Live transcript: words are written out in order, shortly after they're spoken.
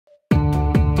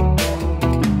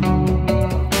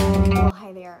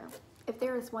there. If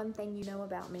there is one thing you know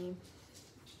about me,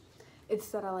 it's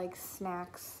that I like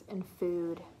snacks and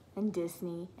food and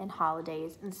Disney and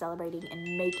holidays and celebrating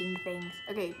and making things.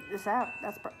 Okay,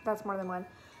 that's more than one.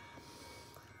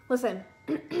 Listen,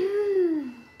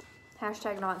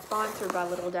 hashtag not sponsored by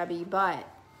Little Debbie, but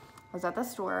I was at the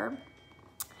store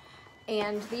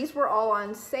and these were all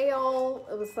on sale.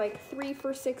 It was like 3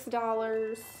 for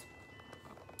 $6.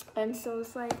 And so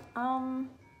it's like,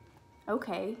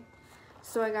 okay.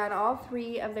 So I got all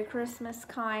 3 of the Christmas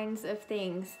kinds of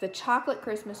things. The chocolate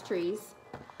Christmas trees.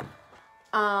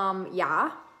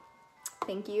 Yeah.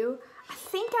 Thank you. I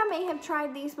think I may have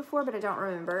tried these before, but I don't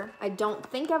remember. I don't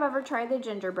think I've ever tried the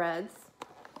gingerbreads.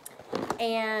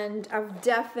 And I've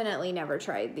definitely never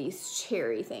tried these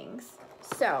cherry things.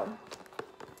 So,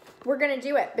 we're gonna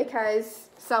do it because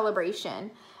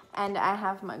celebration. And I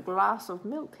have my glass of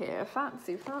milk here.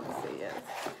 Fancy, yes.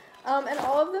 And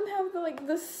all of them have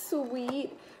the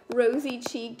sweet,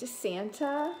 rosy-cheeked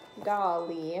Santa.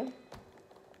 Golly.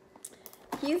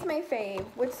 He's my fave.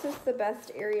 Which is the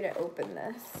best area to open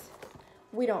this?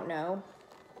 We don't know.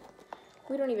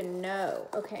 We don't even know.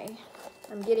 Okay.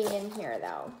 I'm getting in here,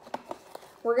 though.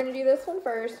 We're going to do this one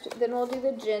first. Then we'll do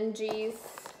the Gingies.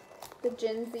 The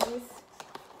Ginsies.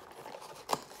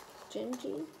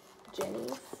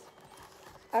 Jennies.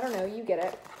 I don't know. You get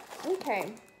it.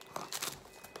 Okay.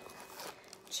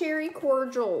 Cherry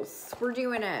cordials. We're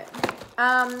doing it.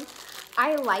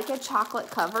 I like a chocolate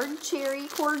covered cherry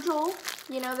cordial,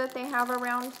 you know, that they have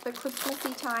around the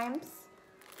Christmassy times.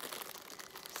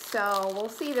 So we'll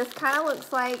see. This kind of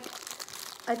looks like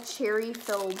a cherry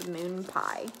filled moon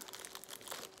pie.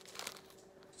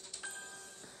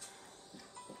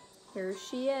 Here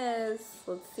she is.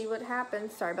 Let's see what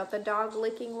happens. Sorry about the dog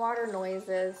licking water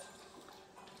noises.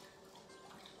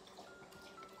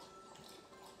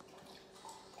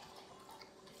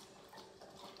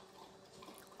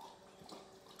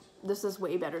 This is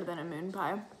way better than a moon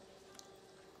pie.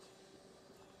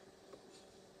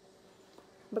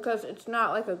 Because it's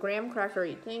not like a graham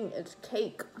crackery thing, it's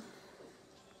cake.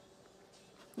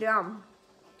 Yeah.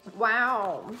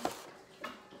 Wow.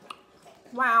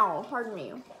 Wow, pardon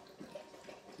me.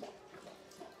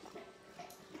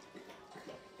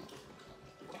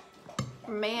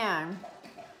 Man.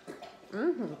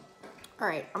 All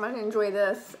right, I'm gonna enjoy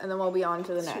this and then we'll be on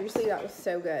to the next. Seriously, that was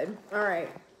so good. All right.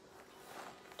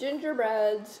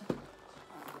 Gingerbreads.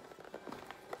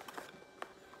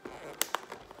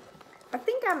 I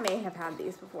think I may have had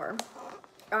these before.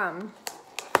 And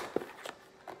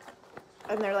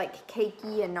they're like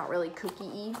cakey and not really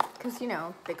cookie-y. Because, you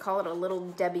know, they call it a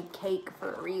Little Debbie cake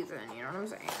for a reason. You know what I'm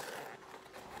saying?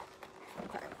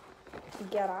 Okay.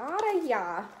 Get out of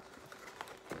here.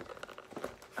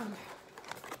 Okay.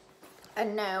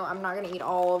 And no, I'm not going to eat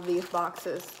all of these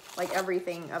boxes. Like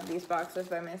everything of these boxes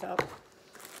by myself.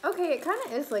 Okay, it kind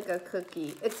of is like a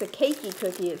cookie. It's a cakey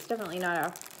cookie. It's definitely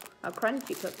not a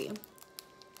crunchy cookie.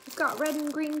 It's got red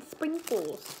and green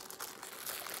sprinkles.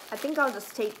 I think I'll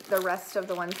just take the rest of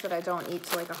the ones that I don't eat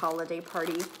to like a holiday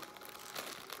party.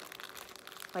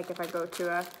 Like if I go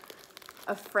to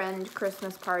a friend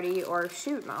Christmas party or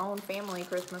shoot, my own family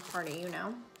Christmas party, you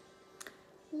know.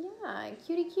 Yeah,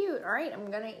 cutie cute. All right, I'm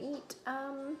gonna eat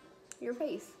your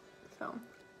face. So.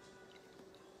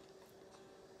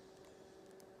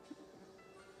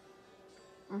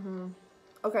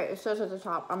 Okay, it says at the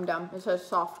top, I'm dumb. It says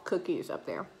soft cookies up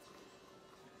there.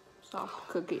 Soft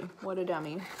cookie. What a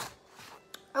dummy.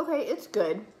 Okay, it's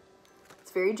good.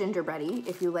 It's very gingerbready.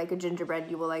 If you like a gingerbread,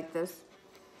 you will like this.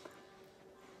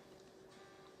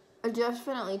 It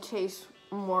definitely tastes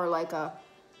more like a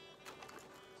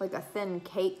thin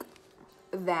cake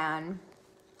than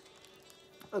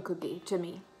a cookie to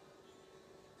me.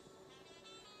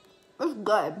 It's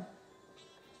good.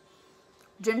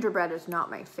 Gingerbread is not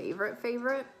my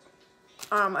favorite.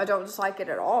 I don't dislike it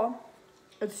at all.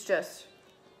 It's just,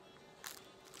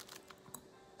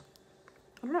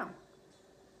 I don't know.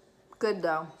 Good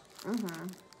though. Not the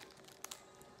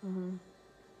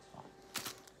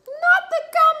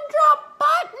gumdrop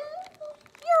button.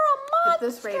 You're a monster. At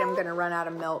this rate, I'm gonna run out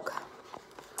of milk.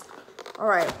 All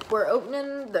right, we're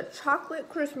opening the chocolate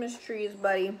Christmas trees,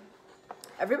 buddy.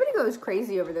 Everybody goes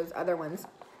crazy over those other ones.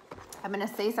 I'm gonna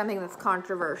say something that's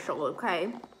controversial,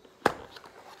 okay?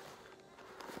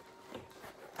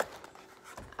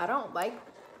 I don't like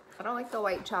the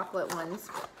white chocolate ones.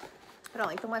 I don't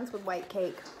like the ones with white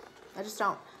cake. I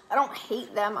don't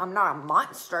hate them. I'm not a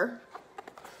monster.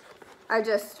 I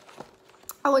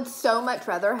would so much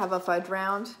rather have a fudge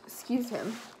round. Excuse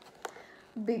him.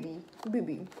 Baby.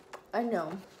 I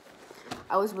know.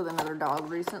 I was with another dog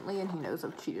recently, and he knows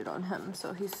I've cheated on him,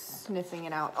 so he's sniffing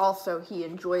it out. Also, he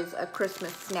enjoys a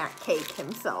Christmas snack cake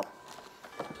himself.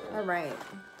 All right.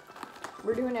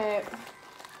 We're doing it.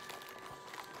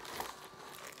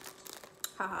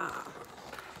 Haha.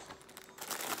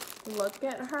 Look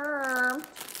at her.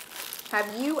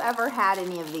 Have you ever had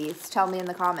any of these? Tell me in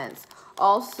the comments.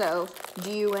 Also,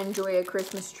 do you enjoy a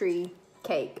Christmas tree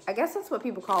cake? I guess that's what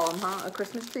people call them, huh? A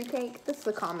Christmas tree cake? That's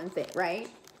the common thing, right?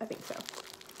 I think so.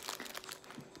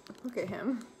 Look at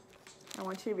him. I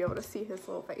want you to be able to see his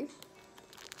little face.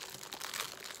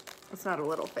 It's not a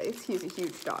little face. He's a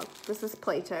huge dog. This is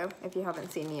Plato, if you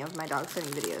haven't seen any of my dog sitting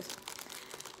videos.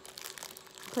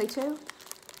 Plato,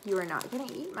 you are not going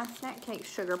to eat my snack cake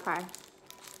sugar pie.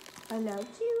 I love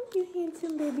you, you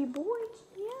handsome baby boy.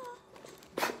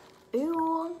 Yeah.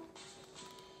 Ew.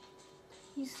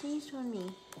 You sneezed on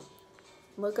me.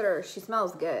 Look at her. She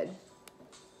smells good.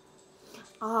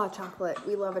 Ah, chocolate.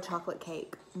 We love a chocolate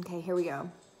cake. Okay, here we go.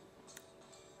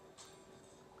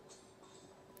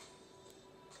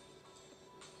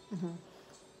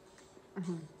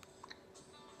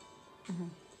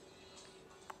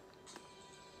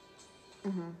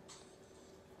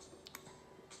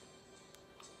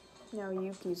 Now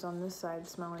Yuki's on this side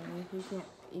smelling me.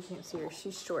 You can't see her.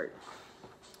 She's short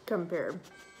compared.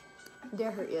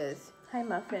 There her is. Hi,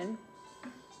 Muffin.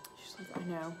 She's like,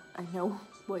 I know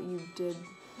what you did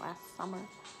last summer.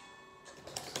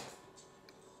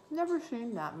 Never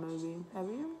seen that movie, have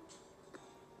you?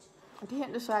 I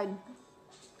can't decide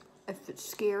if it's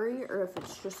scary or if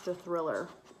it's just a thriller.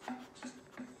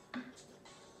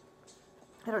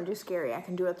 I don't do scary, I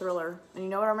can do a thriller. And you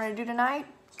know what I'm gonna do tonight?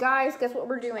 Guys, guess what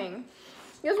we're doing?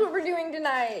 Guess what we're doing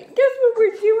tonight? Guess what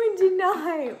we're doing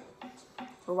tonight?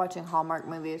 We're watching Hallmark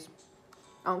movies.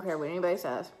 I don't care what anybody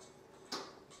says.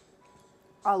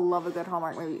 I love a good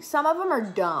Hallmark movie. Some of them are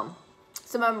dumb.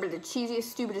 Some of them are the cheesiest,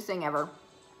 stupidest thing ever.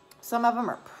 Some of them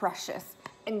are precious.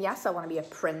 And yes, I want to be a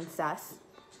princess.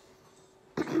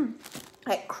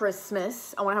 At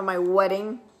Christmas. I want to have my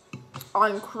wedding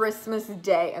on Christmas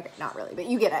Day. Okay, not really, but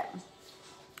you get it.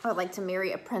 I would like to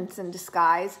marry a prince in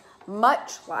disguise,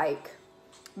 much like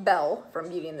Belle from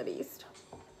Beauty and the Beast.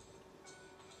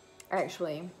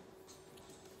 Actually,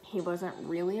 he wasn't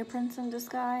really a prince in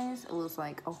disguise. It was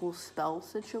like a whole spell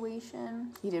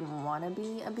situation. He didn't want to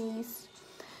be a beast.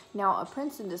 Now, a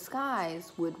prince in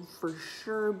disguise would for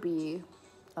sure be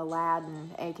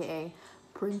Aladdin, aka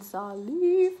Prince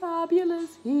Ali,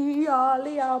 fabulous, he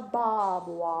Ali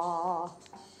Ababa.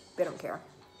 They don't care.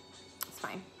 It's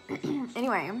fine.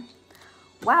 Anyway,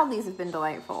 wow, these have been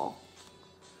delightful.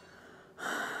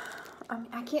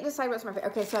 I can't decide what's my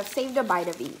favorite. Okay, so I've saved a bite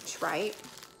of each, right?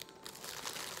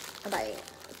 A bite.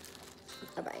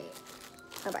 A bite.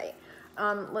 A bite.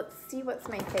 Let's see what's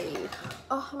my fave.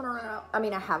 Oh, I'm gonna run out. I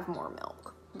mean, I have more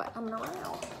milk, but I'm gonna run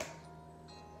out.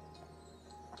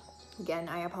 Again,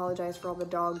 I apologize for all the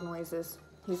dog noises.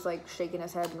 He's like shaking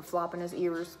his head and flopping his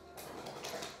ears.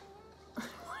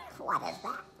 What is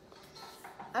that?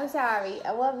 I'm sorry.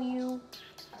 I love you.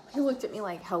 He looked at me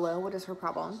like, hello, what is her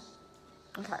problem?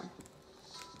 Okay.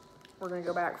 We're gonna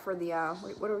go back for the,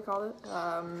 what do we call it?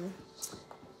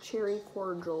 Cherry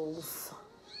cordials.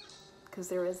 Because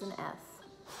there is an S.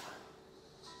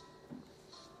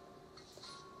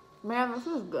 Man, this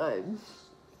is good.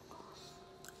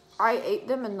 I ate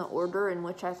them in the order in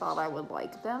which I thought I would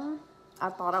like them. I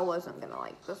thought I wasn't gonna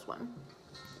like this one.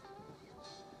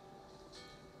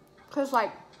 Because,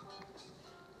 like,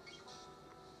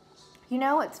 you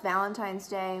know, it's Valentine's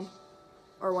Day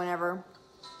or whenever,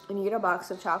 and you get a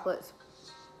box of chocolates,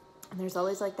 and there's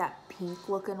always, like, that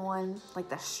pink-looking one, like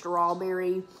the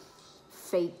strawberry,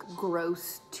 fake,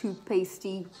 gross,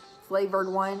 toothpastey flavored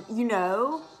one. You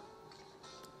know?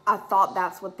 I thought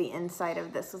that's what the inside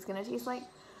of this was gonna taste like,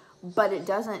 but it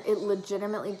doesn't. It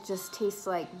legitimately just tastes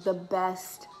like the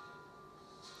best,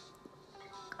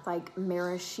 like,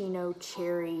 maraschino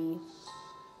cherry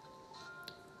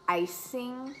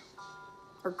icing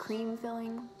or cream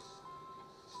filling.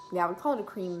 Yeah, I would call it a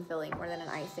cream filling more than an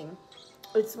icing.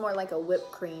 It's more like a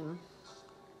whipped cream,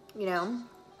 you know?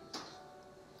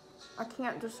 I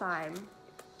can't decide.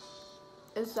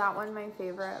 Is that one my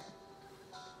favorite?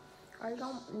 I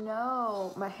don't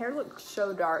know. My hair looks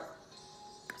so dark.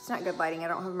 It's not good lighting. I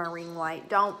don't have my ring light.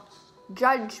 Don't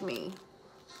judge me.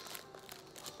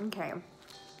 Okay.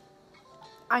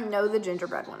 I know the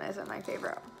gingerbread one isn't my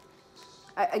favorite.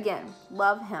 Again,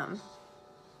 love him.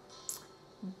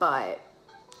 But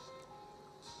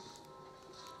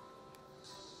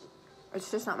it's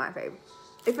just not my fave.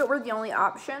 If it were the only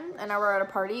option and I were at a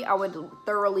party, I would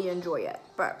thoroughly enjoy it.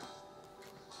 But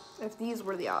if these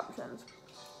were the options,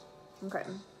 Okay.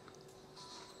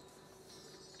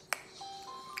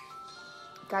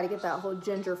 Gotta get that whole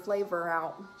ginger flavor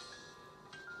out.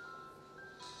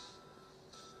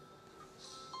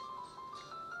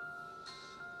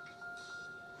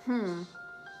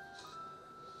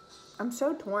 I'm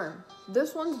so torn.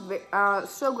 This one's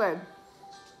so good.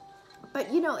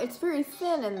 But you know, it's very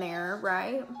thin in there,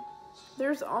 right?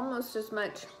 There's almost as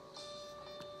much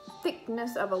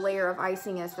thickness of a layer of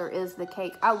icing as there is the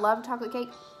cake. I love chocolate cake.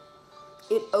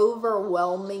 It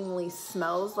overwhelmingly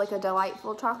smells like a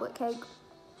delightful chocolate cake.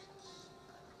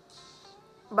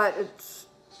 But it's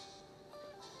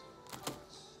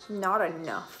not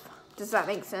enough. Does that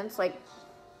make sense? Like,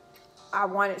 I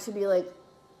want it to be like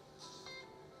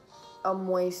a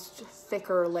moist,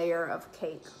 thicker layer of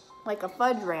cake. Like a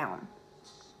fudge round.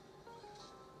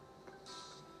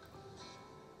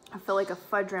 I feel like a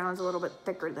fudge round is a little bit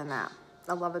thicker than that.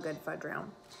 I love a good fudge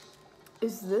round.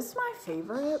 Is this my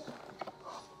favorite?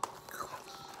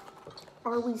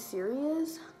 Are we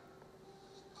serious?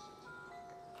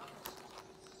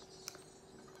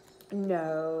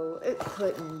 No, it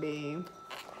couldn't be.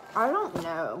 I don't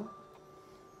know.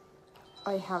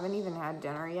 I haven't even had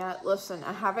dinner yet. Listen,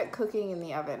 I have it cooking in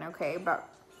the oven, okay? But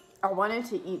I wanted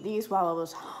to eat these while I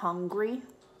was hungry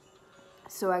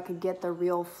so I could get the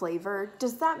real flavor.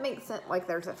 Does that make sense? Like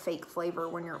there's a fake flavor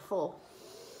when you're full.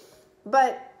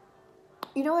 But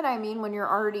you know what I mean? When you're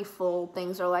already full,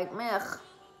 things are like, meh,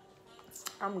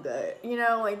 I'm good. You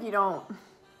know, like you don't,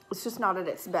 it's just not at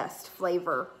its best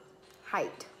flavor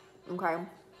height, okay?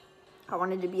 I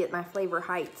wanted to be at my flavor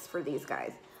heights for these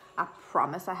guys. I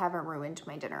promise I haven't ruined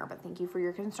my dinner, but thank you for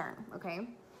your concern, okay?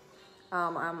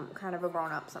 I'm kind of a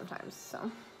grown-up sometimes, so.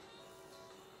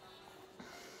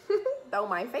 Though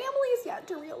my family's yet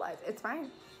to realize. It's fine.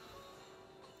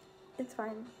 It's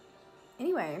fine.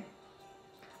 Anyway.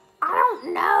 I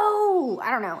don't know.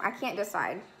 I can't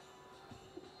decide.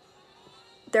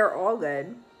 They're all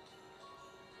good.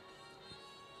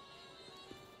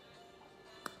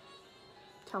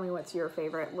 Tell me what's your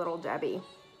favorite Little Debbie.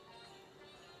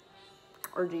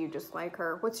 Or do you just like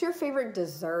her? What's your favorite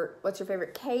dessert? What's your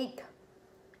favorite cake?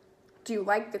 Do you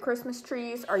like the Christmas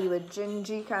trees? Are you a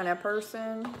gingy kind of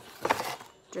person?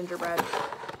 Gingerbread.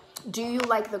 Do you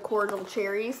like the cordial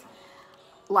cherries?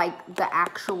 Like the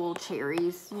actual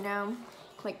cherries, you know?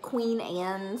 Like Queen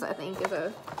Anne's, I think, is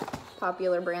a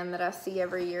popular brand that I see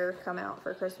every year come out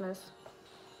for Christmas.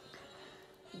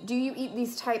 Do you eat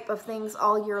these type of things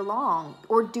all year long?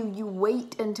 Or do you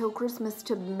wait until Christmas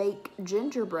to make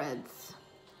gingerbreads?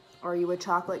 Are you a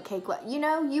chocolate cake? You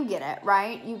know, you get it,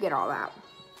 right? You get all that.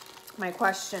 My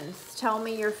questions. Tell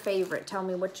me your favorite. Tell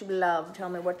me what you love. Tell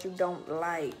me what you don't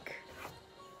like.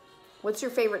 What's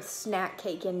your favorite snack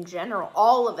cake in general?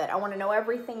 All of it. I want to know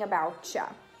everything about you.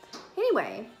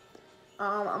 Anyway,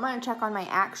 I'm going to check on my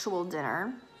actual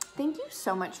dinner. Thank you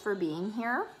so much for being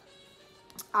here.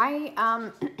 I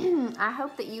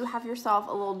hope that you have yourself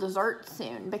a little dessert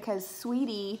soon because,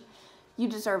 sweetie, you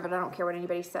deserve it. I don't care what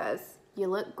anybody says. You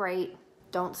look great.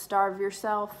 Don't starve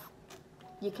yourself.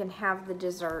 You can have the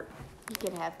dessert. You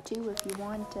can have two if you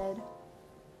wanted.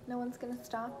 No one's going to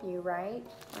stop you, right?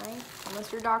 Right?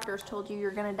 Unless your doctor's told you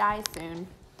you're going to die soon.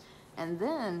 And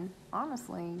then,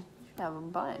 honestly, you should have a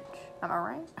bunch. Am I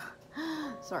right?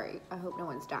 Sorry, I hope no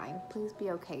one's dying. Please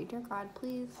be okay. Dear God,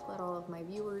 please let all of my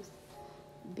viewers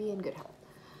be in good health.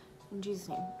 In Jesus'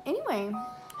 name. Anyway,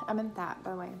 I meant that,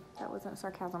 by the way. That wasn't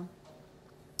sarcasm.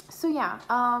 So yeah,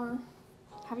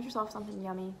 have yourself something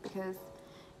yummy because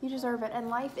you deserve it. And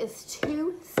life is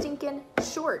too stinking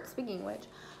short, speaking of which,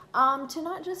 to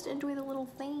not just enjoy the little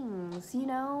things, you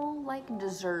know, like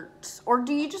desserts. Or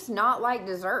do you just not like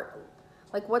dessert?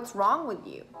 Like, what's wrong with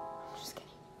you? Just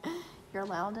kidding. You're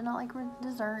allowed to not like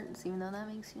desserts, even though that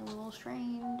makes you a little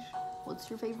strange. What's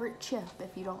your favorite chip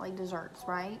if you don't like desserts,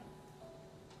 right?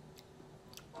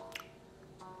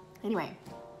 Anyway,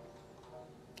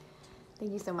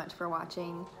 thank you so much for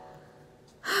watching.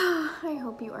 I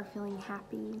hope you are feeling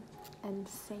happy and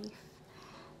safe.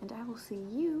 And I will see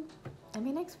you in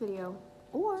my next video.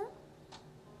 Or,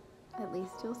 at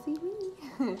least you'll see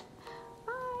me.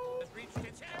 Bye! Reached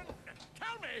its end.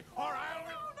 Tell me, or I